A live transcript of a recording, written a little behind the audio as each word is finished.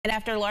And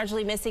after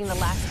largely missing the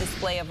last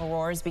display of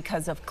auroras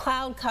because of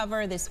cloud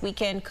cover, this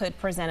weekend could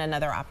present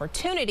another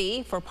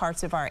opportunity for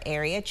parts of our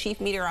area. Chief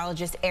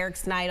Meteorologist Eric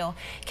Snidel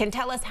can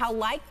tell us how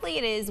likely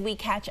it is we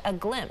catch a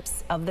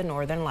glimpse of the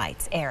northern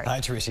lights. Eric. Hi,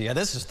 Teresa. Yeah,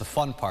 this is the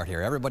fun part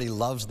here. Everybody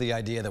loves the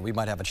idea that we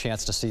might have a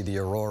chance to see the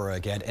aurora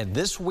again. And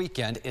this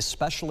weekend,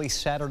 especially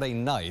Saturday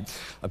night,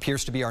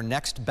 appears to be our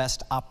next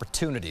best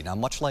opportunity. Now,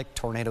 much like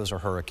tornadoes or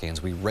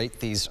hurricanes, we rate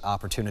these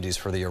opportunities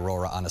for the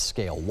aurora on a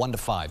scale 1 to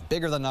 5.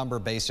 Bigger the number,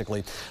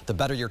 basically, the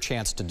better your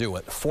chance to do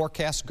it.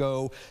 Forecasts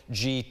go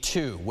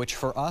G2, which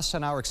for us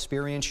in our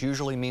experience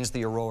usually means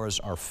the auroras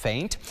are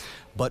faint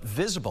but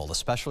visible,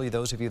 especially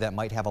those of you that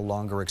might have a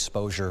longer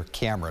exposure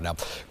camera. Now,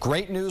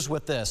 great news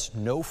with this,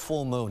 no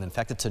full moon. In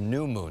fact, it's a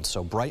new moon,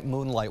 so bright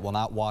moonlight will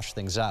not wash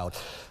things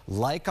out.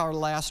 Like our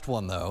last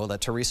one, though,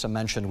 that Teresa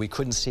mentioned, we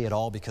couldn't see it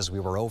all because we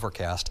were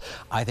overcast.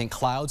 I think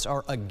clouds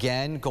are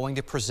again going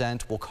to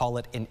present, we'll call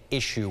it an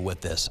issue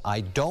with this.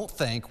 I don't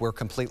think we're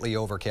completely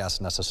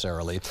overcast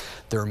necessarily.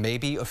 There may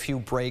be a few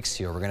breaks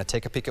here. We're going to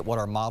take a peek at what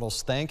our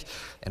models think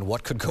and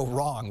what could go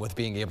wrong with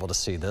being able to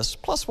see this.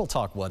 Plus, we'll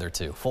talk weather,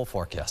 too. Full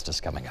forecast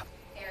is coming up.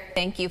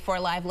 Thank you for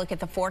a live look at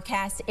the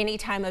forecast any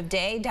time of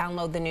day.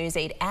 Download the News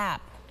 8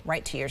 app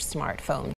right to your smartphone.